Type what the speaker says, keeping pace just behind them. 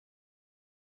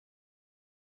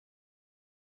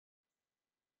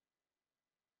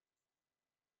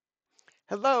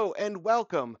Hello and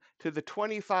welcome to the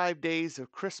 25 days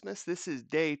of Christmas. This is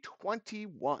day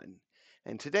 21.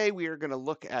 And today we are going to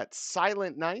look at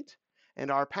Silent Night, and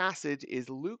our passage is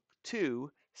Luke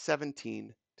 2:17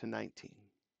 to 19.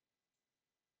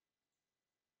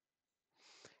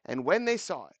 And when they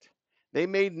saw it, they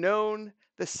made known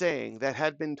the saying that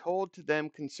had been told to them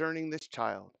concerning this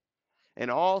child. And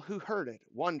all who heard it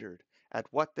wondered at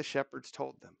what the shepherds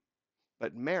told them.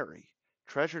 But Mary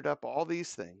treasured up all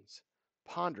these things,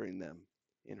 pondering them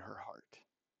in her heart.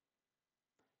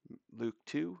 Luke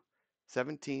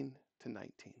 2:17 to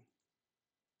 19.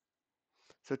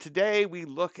 So today we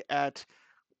look at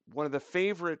one of the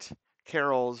favorite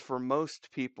carols for most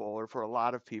people, or for a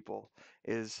lot of people,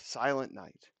 is Silent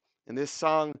Night. And this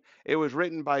song, it was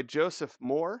written by Joseph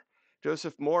Mohr.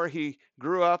 Joseph Mohr, he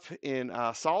grew up in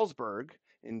Salzburg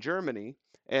in Germany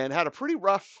and had a pretty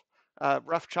rough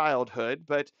childhood,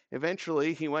 but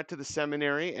eventually he went to the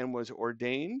seminary and was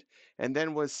ordained, and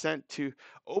then was sent to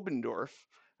Obendorf,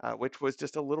 which was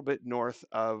just a little bit north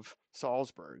of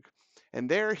Salzburg. And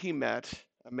there he met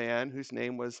a man whose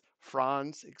name was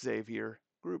Franz Xavier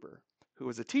Gruber, who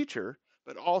was a teacher,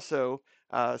 but also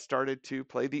started to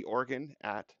play the organ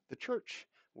at the church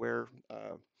where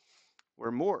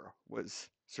Mohr was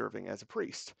serving as a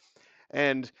priest.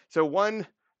 And so one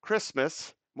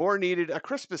Christmas, Moore needed a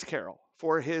Christmas carol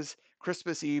for his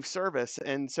Christmas Eve service.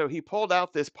 And so he pulled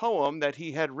out this poem that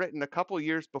he had written a couple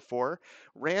years before,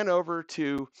 ran over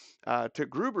to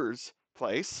Gruber's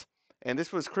place. And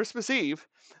this was Christmas Eve.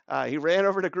 He ran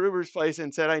over to Gruber's place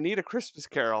and said, "I need a Christmas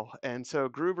carol." And so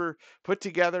Gruber put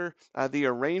together the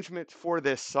arrangement for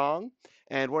this song.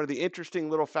 And one of the interesting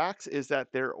little facts is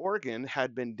that their organ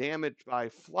had been damaged by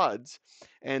floods.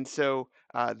 And so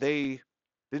they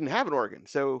didn't have an organ.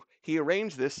 So he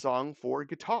arranged this song for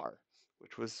guitar,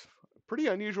 which was a pretty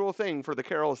unusual thing for the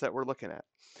carols that we're looking at.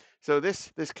 So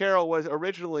this carol was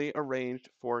originally arranged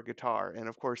for guitar, and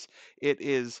of course it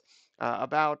is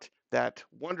about that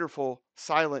wonderful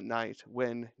silent night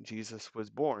when Jesus was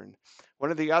born.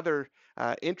 One of the other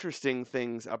interesting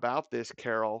things about this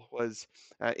carol was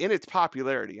in its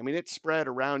popularity. I mean, it spread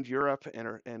around Europe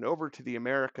and over to the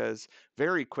Americas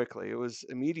very quickly. It was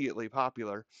immediately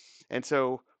popular, and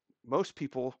so most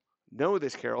people know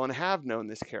this carol and have known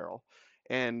this carol.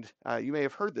 And you may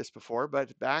have heard this before,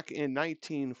 but back in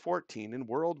 1914, in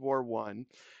World War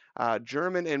I,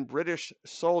 German and British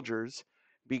soldiers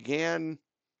began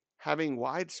having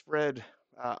widespread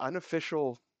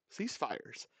unofficial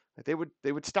ceasefires. Like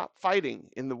they would stop fighting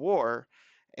in the war,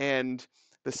 and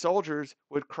the soldiers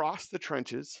would cross the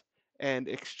trenches and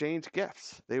exchange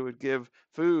gifts. They would give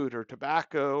food or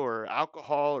tobacco or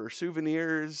alcohol or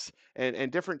souvenirs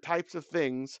and different types of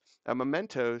things,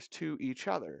 mementos to each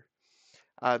other.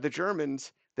 The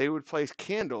Germans, they would place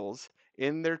candles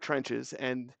in their trenches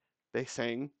and they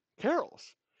sang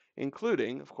carols,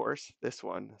 including, of course, this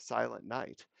one, Silent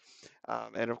Night.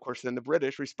 And of course, then the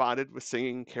British responded with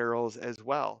singing carols as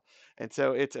well. And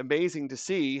so it's amazing to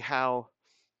see how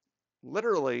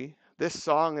literally this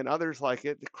song and others like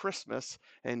it, the Christmas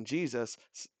and Jesus,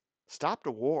 stopped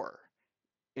a war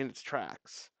in its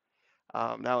tracks.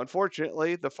 Now,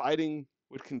 unfortunately, the fighting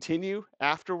would continue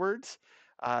afterwards.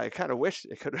 I kind of wish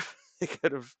it could have it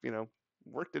could have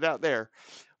worked it out there,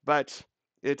 but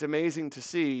it's amazing to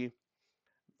see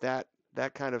that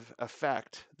that kind of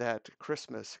effect that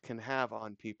Christmas can have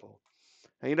on people.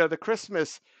 And, the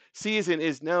Christmas season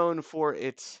is known for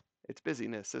its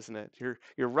busyness, isn't it?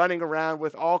 You're running around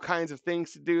with all kinds of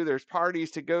things to do. There's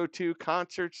parties to go to,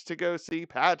 concerts to go see,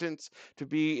 pageants to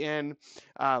be in.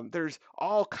 There's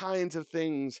all kinds of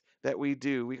things that we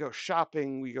do. We go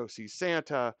shopping, we go see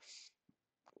Santa,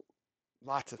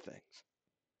 lots of things,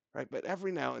 right? But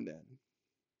every now and then,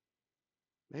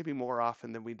 maybe more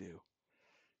often than we do,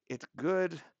 it's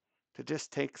good to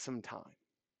just take some time,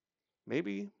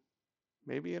 maybe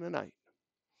maybe in a night,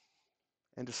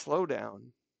 and to slow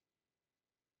down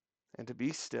and to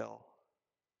be still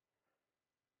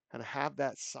and have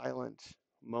that silent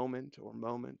moment or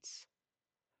moments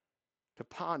to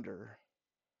ponder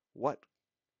what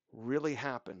really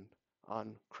happened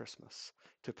on Christmas,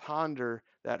 to ponder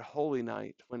that holy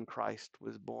night when Christ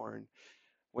was born,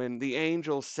 when the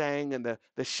angels sang and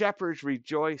the shepherds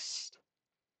rejoiced,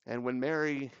 and when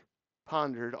Mary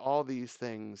pondered all these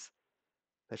things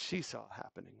that she saw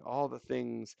happening, all the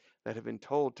things that have been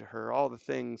told to her, all the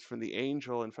things from the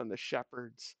angel and from the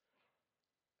shepherds.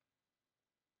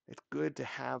 It's good to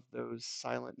have those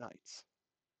silent nights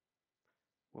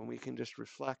when we can just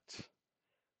reflect,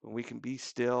 when we can be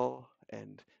still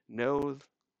and know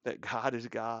that God is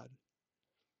God,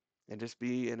 and just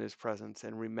be in his presence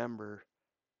and remember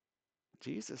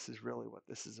Jesus is really what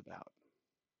this is about.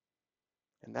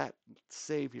 And that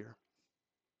Savior,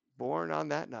 born on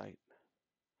that night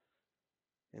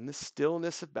in the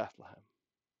stillness of Bethlehem,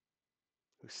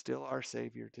 who's still our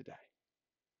Savior today.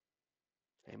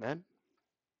 Amen.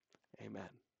 Amen.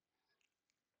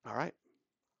 All right.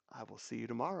 I will see you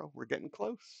tomorrow. We're getting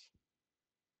close.